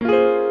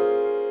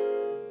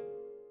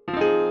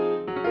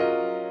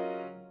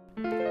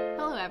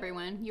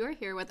You are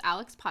here with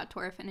Alex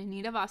Pottorff and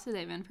Anita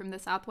Vasudevan from the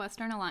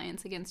Southwestern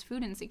Alliance Against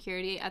Food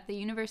Insecurity at the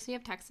University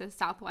of Texas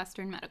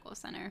Southwestern Medical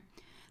Center.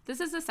 This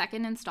is the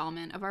second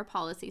installment of our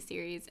policy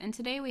series, and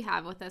today we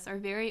have with us our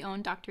very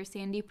own Dr.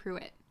 Sandy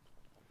Pruitt.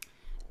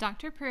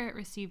 Dr. Pruitt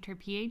received her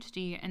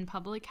PhD in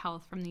public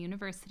health from the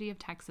University of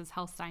Texas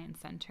Health Science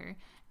Center,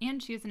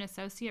 and she is an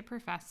associate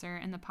professor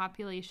in the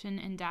Population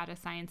and Data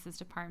Sciences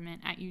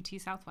Department at UT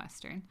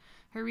Southwestern.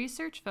 Her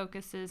research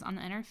focuses on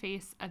the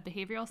interface of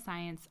behavioral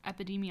science,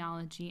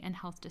 epidemiology, and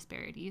health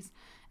disparities,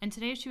 and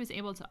today she was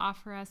able to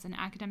offer us an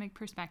academic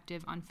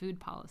perspective on food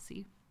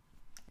policy.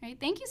 All right,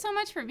 thank you so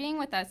much for being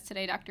with us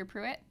today, Dr.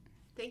 Pruitt.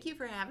 Thank you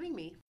for having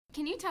me.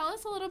 Can you tell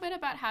us a little bit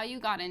about how you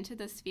got into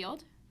this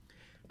field?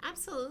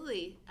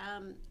 Absolutely.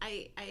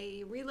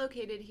 I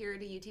relocated here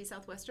to UT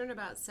Southwestern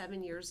about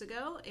 7 years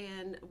ago,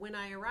 and when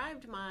I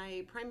arrived,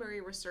 my primary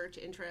research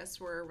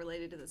interests were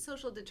related to the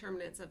social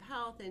determinants of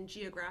health and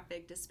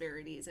geographic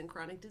disparities in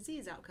chronic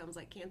disease outcomes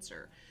like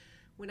cancer.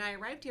 When I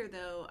arrived here,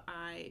 though,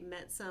 I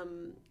met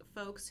some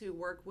folks who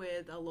work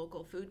with a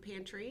local food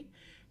pantry,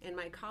 and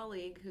my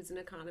colleague, who's an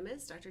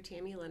economist, Dr.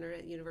 Tammy Leonard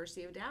at the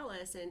University of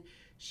Dallas, and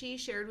she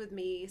shared with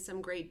me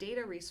some great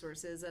data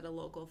resources that a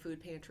local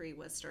food pantry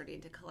was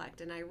starting to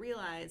collect, and I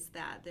realized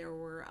that there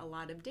were a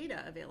lot of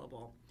data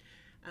available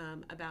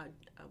about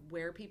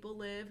where people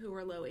live who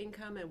are low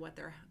income and what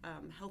their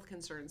health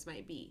concerns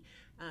might be.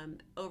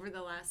 Over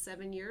the last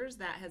 7 years,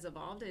 that has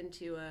evolved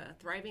into a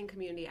thriving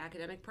community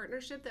academic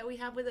partnership that we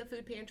have with a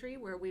food pantry,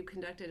 where we've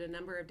conducted a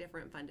number of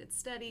different funded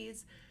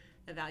studies,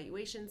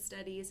 evaluation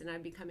studies, and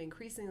I've become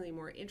increasingly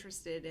more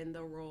interested in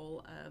the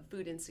role of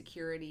food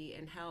insecurity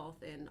and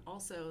health, and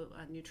also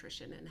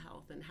nutrition and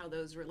health, and how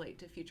those relate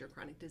to future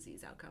chronic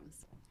disease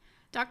outcomes.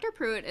 Dr.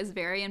 Pruitt is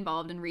very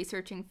involved in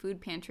researching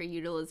food pantry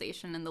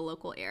utilization in the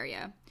local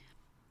area.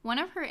 One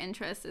of her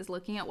interests is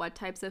looking at what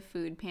types of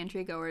food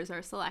pantry goers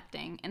are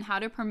selecting and how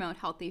to promote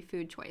healthy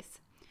food choice.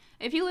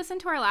 If you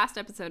listened to our last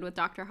episode with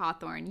Dr.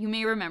 Hawthorne, you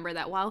may remember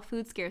that while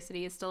food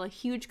scarcity is still a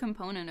huge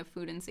component of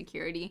food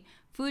insecurity,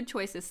 food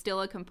choice is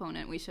still a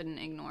component we shouldn't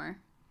ignore.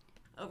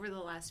 Over the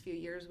last few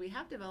years, we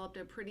have developed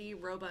a pretty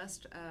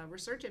robust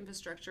research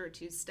infrastructure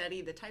to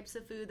study the types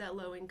of food that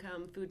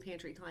low-income food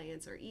pantry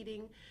clients are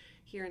eating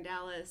here in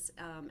Dallas,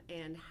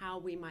 and how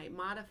we might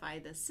modify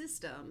the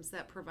systems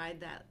that provide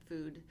that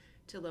food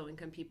to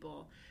low-income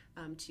people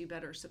to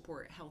better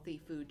support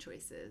healthy food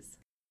choices.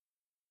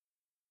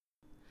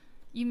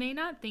 You may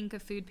not think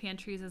of food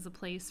pantries as a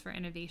place for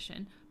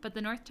innovation, but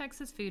the North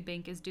Texas Food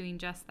Bank is doing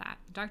just that.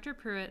 Dr.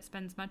 Pruitt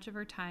spends much of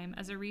her time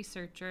as a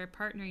researcher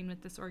partnering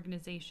with this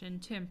organization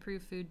to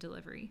improve food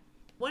delivery.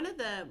 One of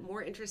the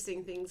more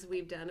interesting things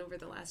we've done over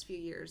the last few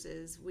years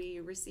is we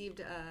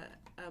received a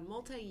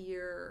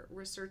multi-year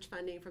research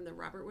funding from the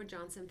Robert Wood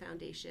Johnson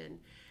Foundation.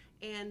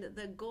 And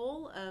the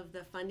goal of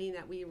the funding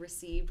that we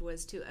received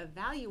was to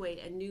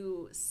evaluate a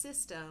new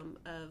system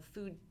of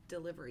food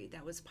delivery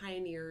that was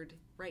pioneered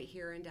right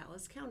here in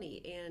Dallas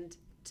County, and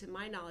to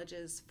my knowledge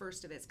is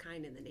first of its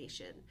kind in the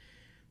nation.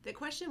 The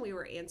question we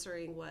were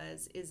answering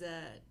was, is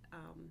a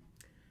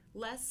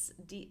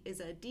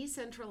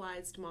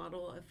decentralized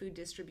model of food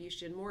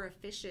distribution more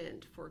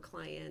efficient for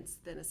clients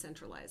than a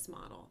centralized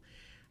model?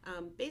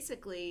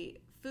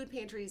 Basically, food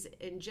pantries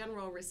in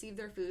general receive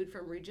their food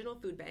from regional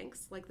food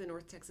banks like the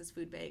North Texas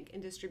Food Bank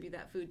and distribute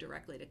that food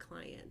directly to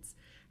clients.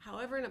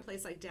 However, in a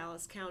place like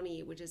Dallas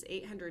County, which is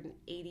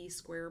 880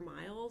 square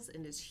miles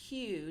and is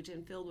huge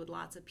and filled with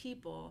lots of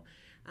people,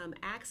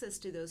 access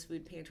to those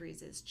food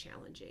pantries is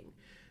challenging.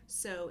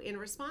 So in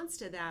response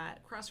to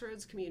that,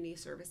 Crossroads Community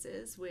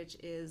Services, which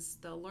is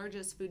the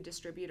largest food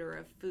distributor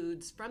of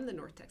foods from the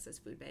North Texas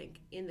Food Bank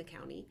in the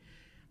county,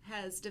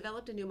 has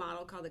developed a new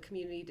model called the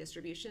Community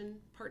Distribution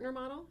Partner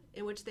Model,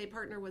 in which they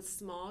partner with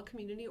small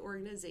community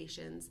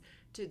organizations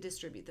to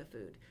distribute the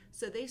food.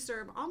 So they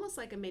serve almost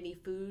like a mini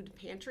food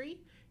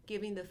pantry,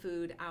 giving the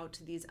food out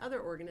to these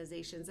other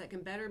organizations that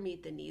can better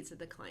meet the needs of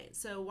the client.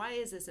 So why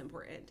is this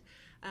important?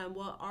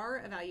 Well,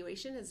 our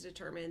evaluation has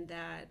determined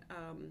that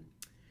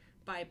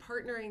by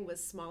partnering with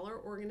smaller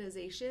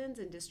organizations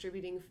and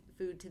distributing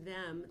food to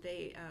them,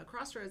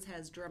 Crossroads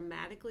has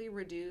dramatically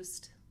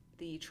reduced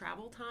the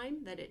travel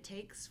time that it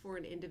takes for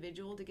an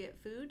individual to get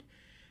food.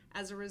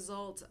 As a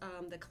result,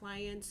 the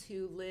clients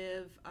who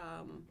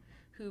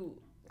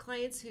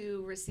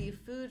receive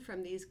food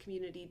from these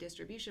community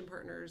distribution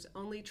partners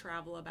only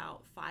travel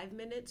about 5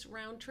 minutes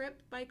round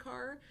trip by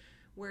car,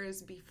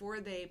 whereas before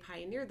they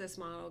pioneered this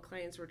model,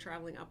 clients were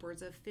traveling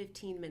upwards of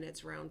 15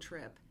 minutes round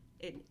trip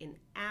in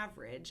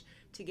average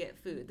to get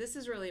food. This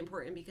is really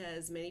important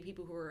because many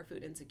people who are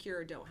food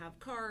insecure don't have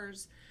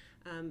cars,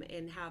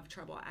 and have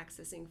trouble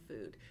accessing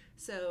food.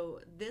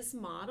 So this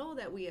model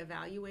that we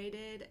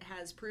evaluated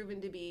has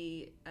proven to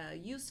be a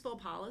useful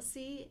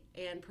policy,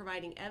 and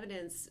providing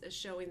evidence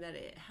showing that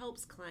it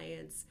helps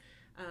clients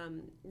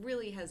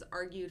really has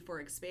argued for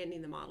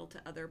expanding the model to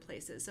other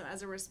places. So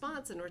as a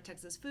response, the North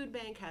Texas Food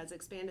Bank has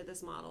expanded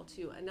this model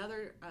to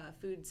another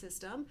food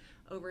system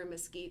over in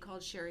Mesquite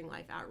called Sharing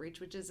Life Outreach,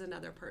 which is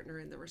another partner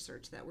in the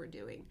research that we're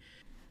doing.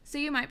 So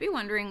you might be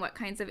wondering what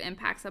kinds of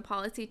impacts a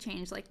policy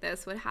change like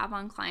this would have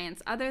on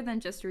clients other than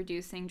just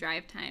reducing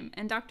drive time,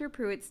 and Dr.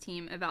 Pruitt's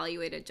team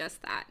evaluated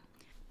just that.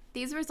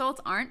 These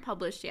results aren't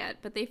published yet,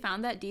 but they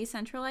found that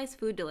decentralized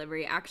food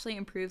delivery actually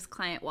improves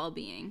client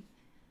well-being.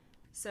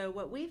 So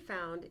what we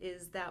found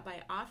is that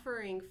by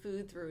offering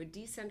food through a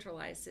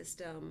decentralized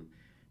system,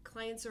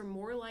 clients are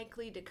more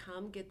likely to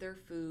come get their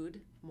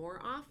food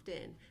more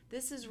often.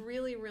 This is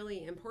really,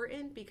 really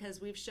important because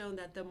we've shown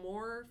that the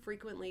more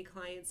frequently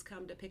clients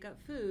come to pick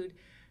up food,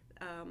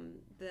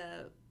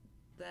 the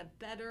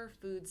better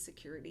food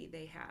security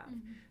they have.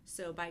 Mm-hmm.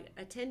 So by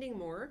attending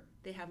more,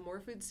 they have more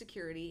food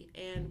security.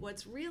 And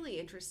what's really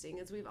interesting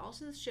is we've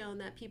also shown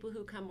that people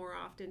who come more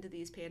often to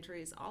these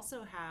pantries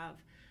also have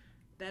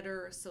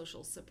better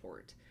social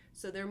support.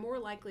 So they're more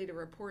likely to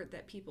report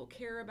that people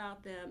care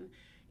about them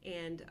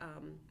and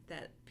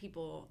that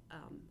people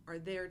are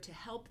there to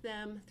help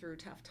them through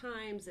tough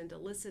times and to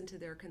listen to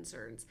their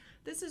concerns.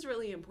 This is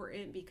really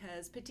important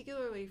because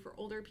particularly for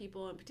older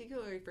people and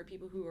particularly for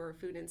people who are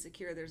food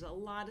insecure, there's a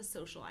lot of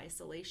social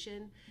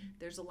isolation,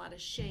 there's a lot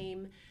of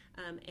shame,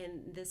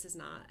 and this is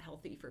not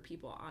healthy for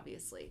people,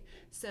 obviously.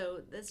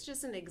 So that's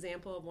just an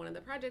example of one of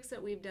the projects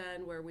that we've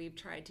done where we've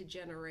tried to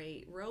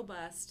generate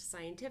robust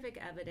scientific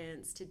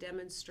evidence to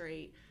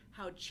demonstrate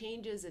how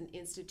changes in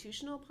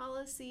institutional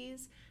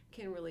policies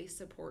can really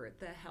support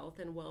the health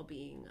and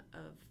well-being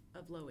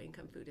of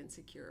low-income food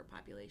insecure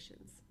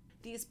populations.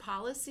 These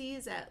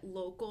policies at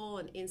local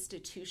and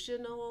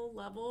institutional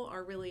level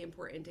are really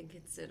important to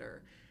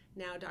consider.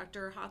 Now,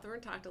 Dr.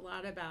 Hawthorne talked a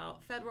lot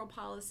about federal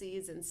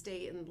policies and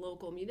state and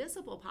local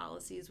municipal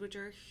policies, which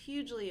are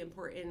hugely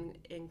important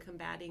in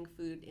combating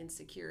food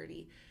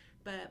insecurity.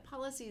 But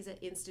policies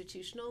at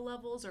institutional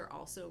levels are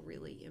also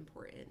really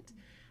important.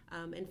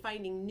 And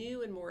finding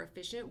new and more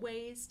efficient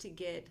ways to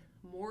get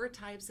more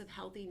types of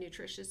healthy,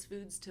 nutritious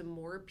foods to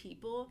more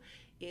people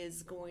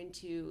is going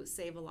to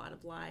save a lot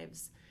of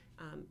lives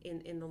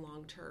in the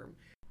long term.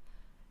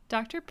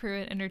 Dr.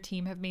 Pruitt and her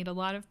team have made a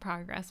lot of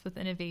progress with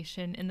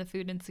innovation in the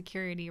food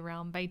insecurity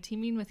realm by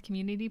teaming with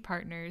community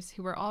partners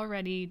who are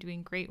already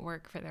doing great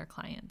work for their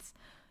clients.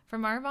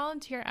 From our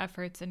volunteer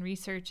efforts and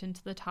research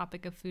into the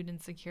topic of food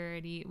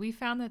insecurity, we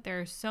found that there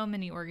are so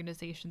many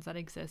organizations that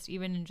exist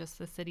even in just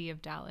the city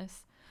of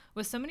Dallas.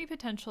 With so many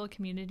potential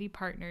community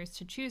partners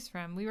to choose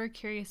from, we were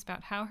curious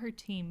about how her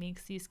team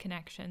makes these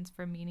connections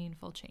for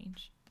meaningful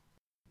change.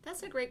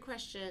 That's a great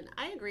question.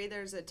 I agree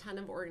there's a ton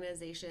of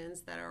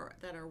organizations that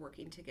are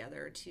working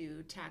together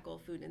to tackle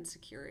food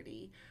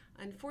insecurity.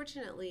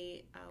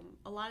 Unfortunately,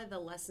 a lot of the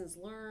lessons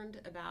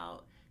learned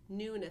about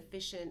new and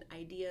efficient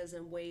ideas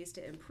and ways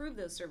to improve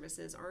those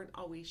services aren't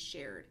always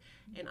shared.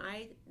 And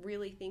I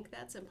really think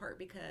that's in part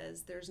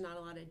because there's not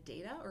a lot of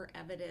data or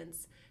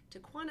evidence to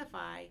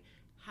quantify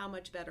how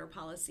much better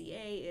policy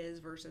A is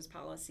versus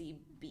policy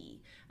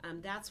B.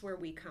 That's where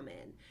we come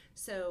in.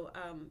 So,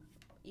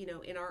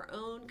 in our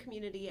own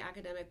community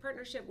academic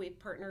partnership, we've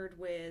partnered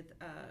with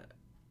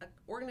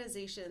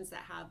organizations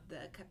that have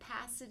the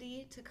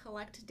capacity to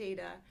collect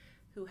data,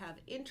 who have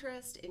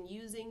interest in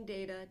using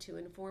data to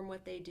inform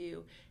what they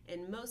do,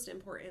 and most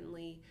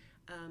importantly,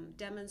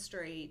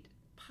 demonstrate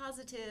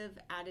positive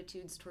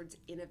attitudes towards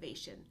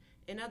innovation.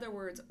 In other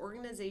words,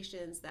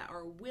 organizations that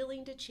are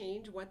willing to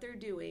change what they're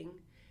doing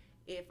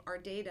if our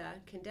data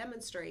can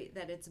demonstrate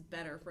that it's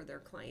better for their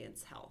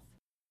clients' health.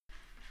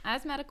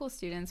 As medical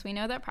students, we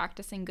know that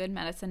practicing good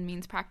medicine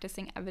means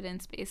practicing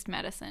evidence-based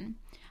medicine.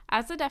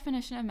 As the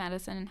definition of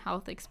medicine and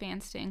health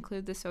expands to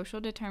include the social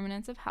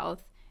determinants of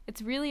health,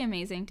 it's really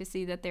amazing to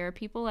see that there are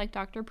people like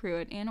Dr.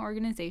 Pruitt and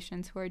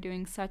organizations who are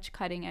doing such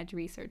cutting-edge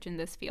research in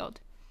this field.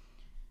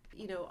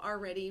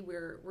 Already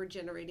we're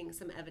generating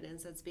some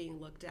evidence that's being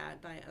looked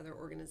at by other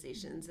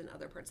organizations in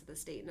other parts of the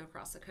state and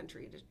across the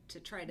country to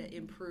try to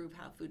improve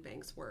how food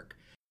banks work.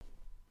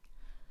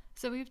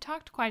 So we've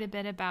talked quite a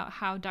bit about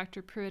how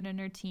Dr. Pruitt and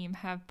her team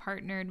have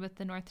partnered with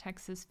the North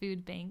Texas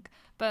Food Bank,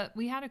 but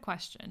we had a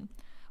question.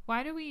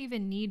 Why do we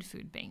even need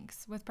food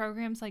banks? With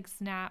programs like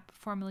SNAP,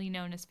 formerly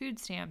known as food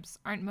stamps,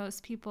 aren't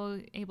most people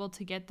able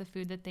to get the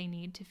food that they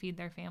need to feed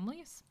their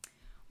families?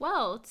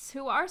 Well,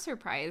 to our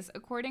surprise,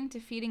 according to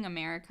Feeding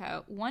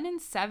America, 1 in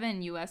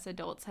 7 U.S.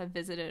 adults have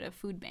visited a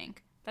food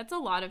bank. That's a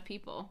lot of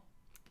people.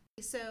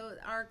 So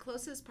our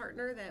closest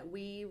partner that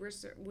we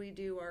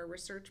do our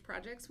research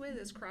projects with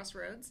is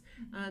Crossroads.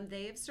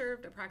 They have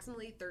served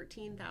approximately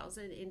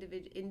 13,000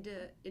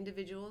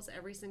 individuals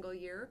every single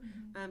year,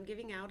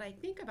 giving out, I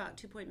think, about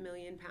 2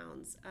 million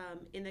pounds.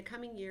 In the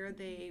coming year,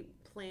 they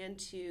plan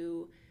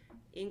to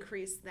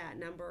increase that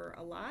number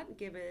a lot,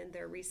 given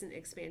their recent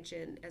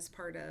expansion as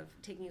part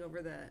of taking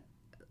over the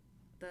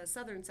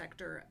southern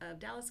sector of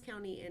Dallas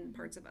County and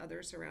parts of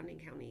other surrounding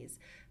counties.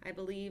 I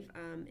believe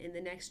in the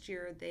next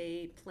year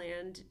they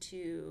planned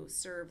to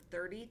serve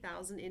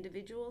 30,000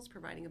 individuals,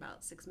 providing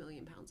about 6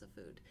 million pounds of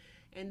food.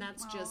 And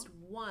that's just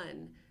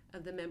one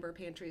of the member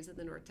pantries of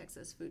the North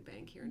Texas Food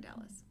Bank here in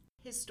Dallas.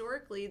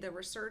 Historically, the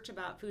research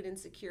about food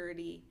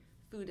insecurity,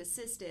 food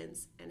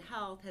assistance, and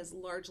health has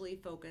largely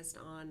focused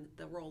on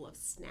the role of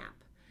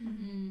SNAP.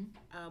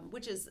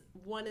 which is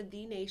one of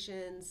the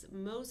nation's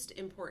most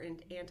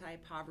important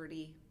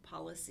anti-poverty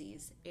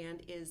policies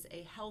and is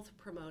a health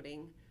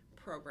promoting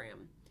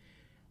program.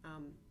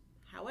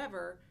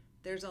 However,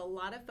 there's a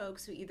lot of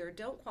folks who either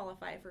don't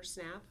qualify for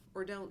SNAP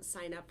or don't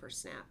sign up for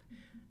SNAP.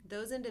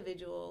 Those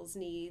individuals'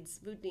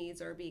 food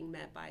needs are being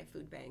met by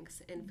food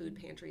banks and food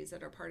pantries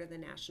that are part of the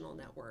national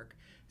network.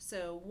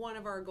 So one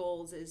of our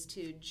goals is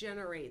to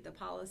generate the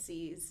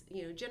policies,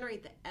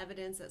 generate the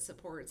evidence that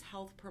supports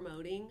health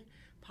promoting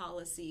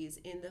policies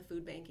in the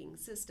food banking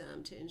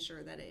system to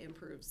ensure that it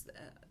improves the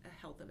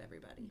health of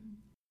everybody.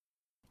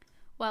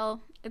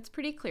 Well, it's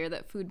pretty clear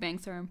that food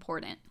banks are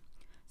important.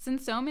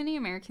 Since so many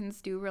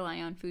Americans do rely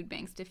on food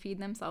banks to feed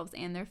themselves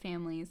and their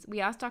families, we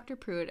asked Dr.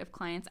 Pruitt if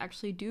clients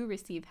actually do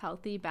receive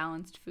healthy,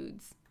 balanced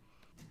foods.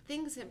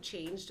 Things have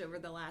changed over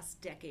the last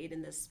decade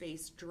in this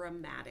space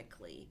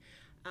dramatically.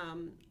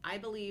 I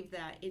believe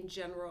that in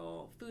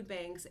general, food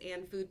banks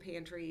and food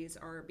pantries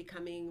are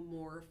becoming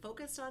more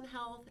focused on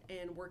health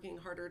and working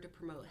harder to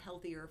promote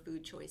healthier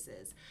food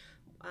choices.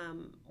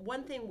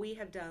 One thing we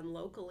have done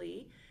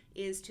locally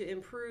is to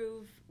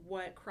improve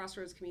what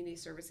Crossroads Community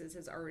Services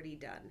has already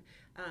done.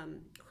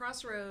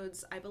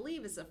 Crossroads, I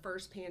believe, is the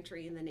first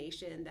pantry in the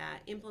nation that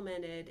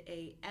implemented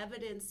a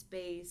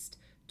evidence-based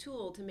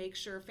tool to make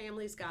sure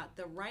families got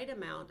the right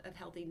amount of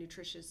healthy,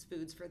 nutritious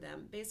foods for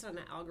them based on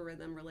an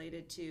algorithm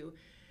related to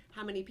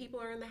how many people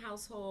are in the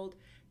household,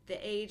 the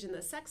age and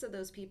the sex of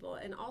those people,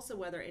 and also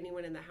whether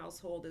anyone in the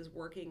household is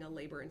working a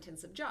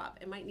labor-intensive job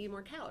and might need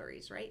more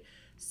calories, right?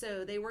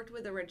 So they worked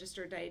with a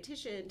registered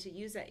dietitian to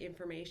use that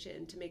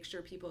information to make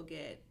sure people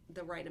get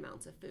the right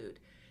amounts of food.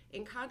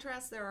 In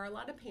contrast, there are a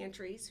lot of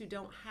pantries who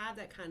don't have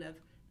that kind of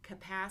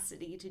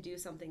capacity to do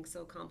something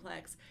so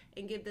complex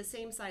and give the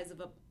same size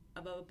of a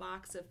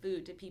box of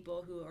food to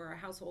people who are a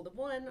household of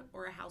 1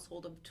 or a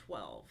household of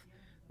 12,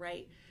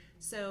 right?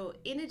 So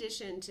in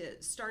addition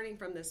to starting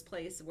from this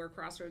place where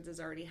Crossroads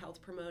is already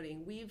health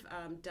promoting, we've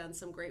done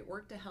some great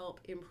work to help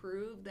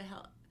improve the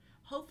health,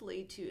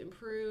 hopefully to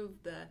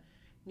improve the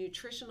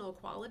nutritional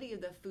quality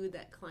of the food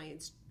that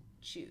clients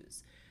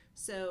choose.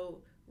 So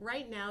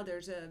right now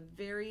there's a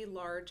very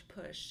large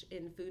push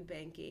in food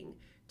banking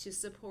to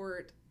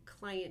support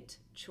client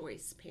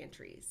choice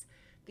pantries.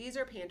 These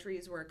are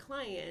pantries where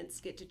clients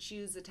get to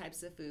choose the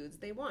types of foods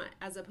they want,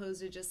 as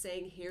opposed to just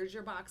saying, here's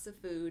your box of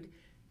food.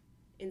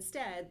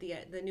 Instead,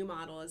 the new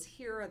model is,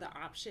 here are the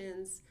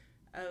options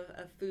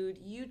of food.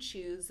 You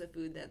choose the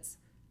food that's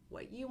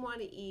what you want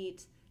to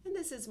eat. And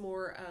this is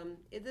more,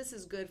 this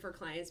is good for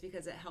clients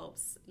because it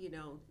helps,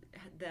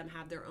 them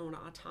have their own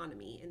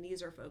autonomy. And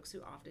these are folks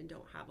who often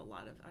don't have a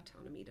lot of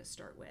autonomy to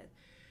start with.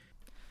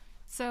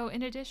 So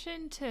in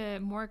addition to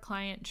more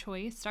client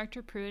choice,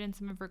 Dr. Pruitt and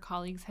some of her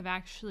colleagues have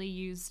actually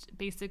used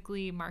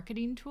basically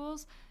marketing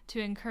tools to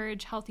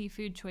encourage healthy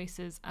food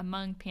choices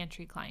among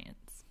pantry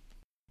clients.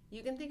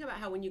 You can think about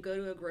how when you go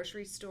to a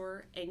grocery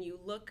store and you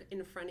look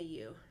in front of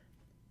you,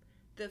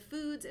 the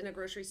foods in a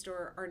grocery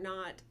store are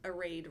not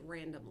arrayed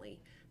randomly.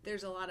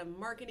 There's a lot of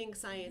marketing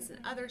science and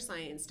other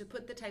science to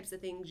put the types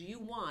of things you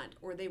want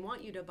or they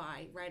want you to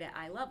buy right at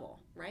eye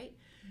level, right?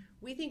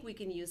 We think we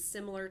can use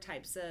similar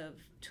types of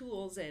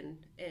tools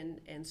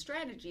and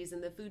strategies in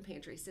the food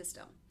pantry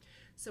system.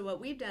 So what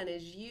we've done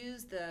is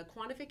use the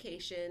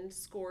quantification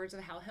scores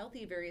of how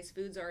healthy various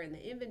foods are in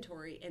the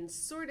inventory and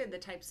sorted the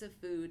types of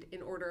food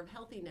in order of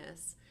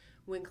healthiness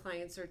when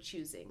clients are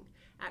choosing.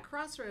 At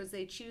Crossroads,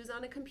 they choose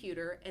on a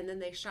computer and then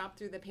they shop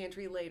through the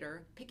pantry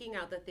later, picking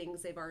out the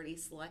things they've already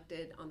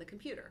selected on the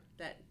computer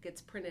that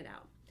gets printed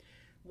out.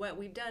 What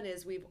we've done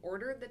is we've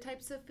ordered the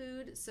types of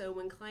food, so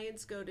when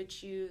clients go to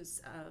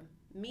choose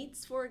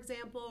meats, for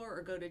example,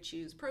 or go to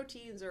choose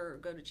proteins or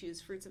go to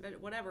choose fruits and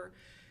whatever,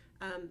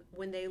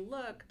 when they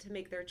look to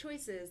make their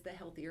choices, the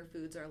healthier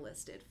foods are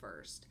listed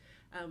first.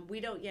 We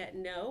don't yet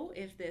know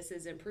if this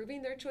is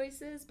improving their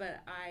choices,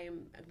 but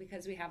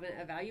because we haven't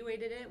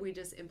evaluated it, we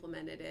just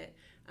implemented it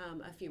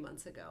a few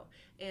months ago.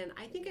 And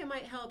I think it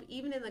might help,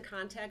 even in the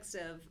context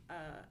of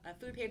a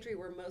food pantry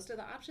where most of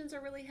the options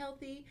are really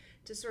healthy,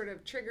 to sort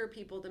of trigger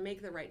people to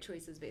make the right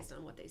choices based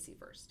on what they see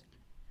first.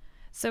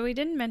 So we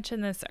didn't mention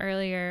this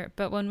earlier,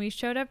 but when we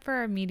showed up for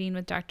our meeting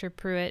with Dr.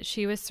 Pruitt,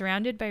 she was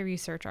surrounded by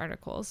research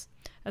articles.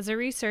 As a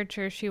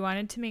researcher, she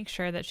wanted to make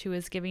sure that she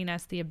was giving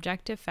us the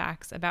objective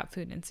facts about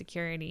food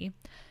insecurity.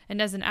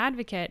 And as an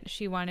advocate,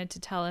 she wanted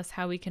to tell us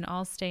how we can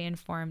all stay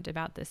informed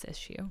about this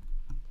issue.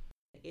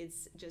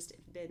 It's just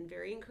been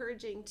very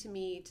encouraging to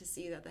me to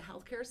see that the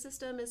healthcare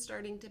system is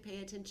starting to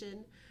pay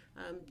attention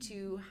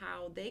to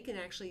how they can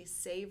actually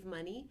save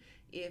money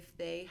if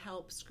they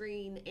help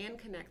screen and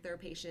connect their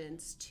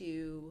patients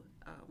to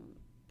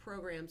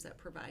programs that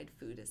provide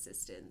food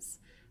assistance.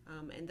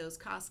 And those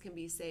costs can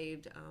be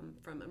saved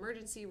from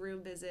emergency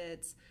room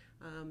visits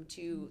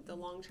to the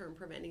long-term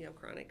preventing of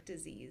chronic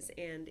disease.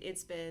 And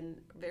it's been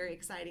very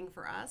exciting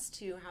for us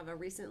to have a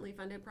recently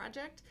funded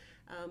project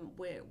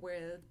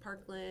with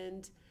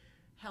Parkland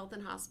Health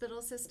and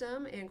Hospital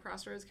System and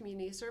Crossroads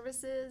Community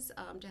Services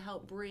to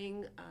help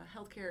bring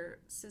healthcare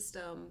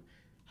system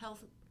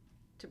health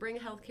to bring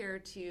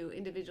healthcare to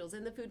individuals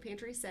in the food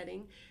pantry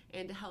setting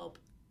and to help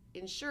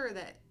ensure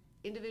that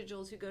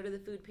individuals who go to the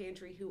food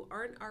pantry who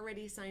aren't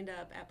already signed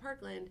up at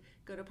Parkland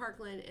go to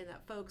Parkland, and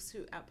that folks who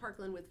at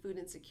Parkland with food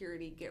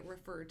insecurity get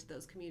referred to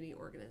those community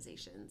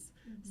organizations.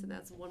 So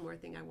that's one more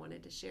thing I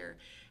wanted to share.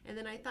 And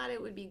then I thought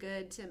it would be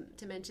good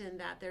to mention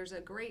that there's a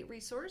great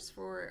resource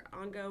for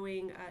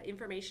ongoing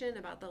information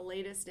about the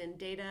latest in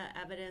data,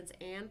 evidence,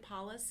 and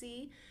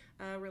policy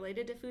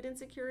related to food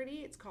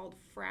insecurity. It's called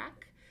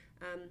FRAC.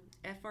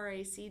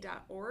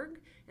 FRAC.org,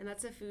 and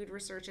that's a food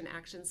research and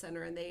action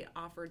center, and they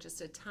offer just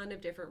a ton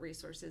of different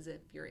resources if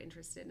you're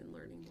interested in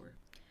learning more.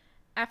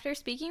 After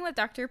speaking with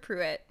Dr.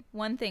 Pruitt,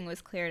 one thing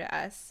was clear to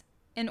us.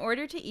 In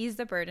order to ease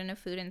the burden of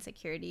food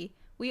insecurity,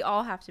 we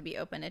all have to be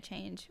open to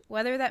change,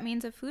 whether that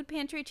means a food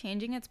pantry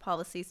changing its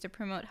policies to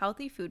promote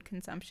healthy food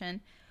consumption,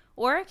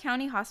 or a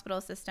county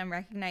hospital system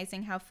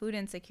recognizing how food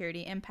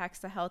insecurity impacts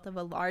the health of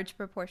a large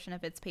proportion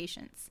of its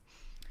patients.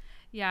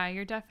 Yeah,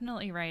 you're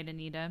definitely right,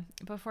 Anita.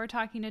 Before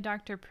talking to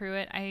Dr.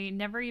 Pruitt, I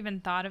never even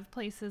thought of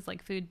places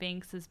like food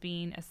banks as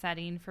being a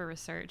setting for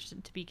research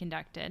to be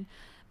conducted.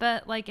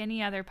 But like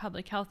any other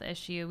public health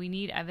issue, we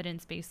need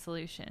evidence-based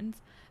solutions.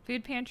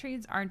 Food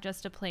pantries aren't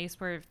just a place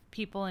where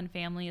people and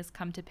families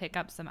come to pick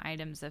up some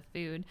items of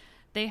food.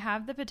 They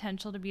have the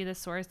potential to be the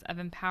source of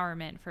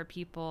empowerment for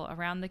people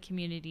around the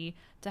community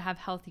to have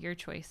healthier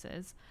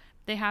choices.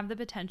 They have the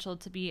potential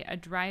to be a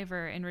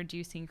driver in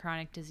reducing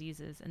chronic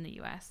diseases in the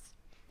U.S.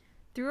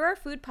 Through our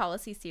food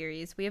policy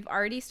series, we have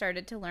already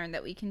started to learn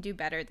that we can do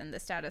better than the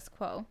status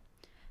quo.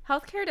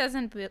 Healthcare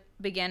doesn't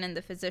begin in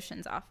the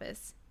physician's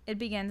office. It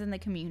begins in the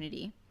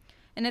community.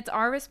 And it's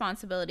our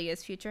responsibility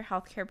as future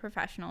healthcare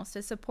professionals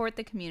to support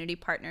the community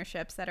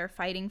partnerships that are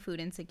fighting food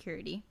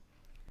insecurity.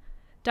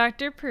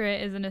 Dr.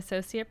 Pruitt is an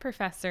associate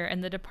professor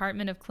in the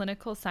Department of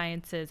Clinical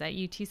Sciences at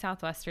UT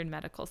Southwestern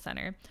Medical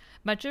Center.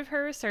 Much of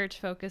her research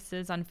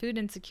focuses on food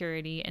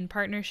insecurity in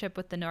partnership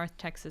with the North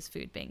Texas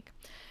Food Bank.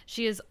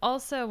 She is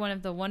also one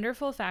of the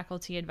wonderful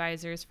faculty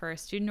advisors for a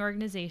student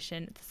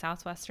organization at the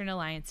Southwestern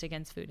Alliance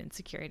Against Food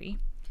Insecurity.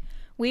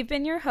 We've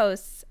been your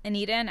hosts,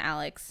 Anita and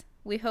Alex.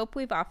 We hope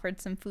we've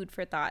offered some food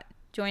for thought.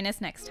 Join us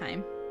next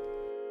time.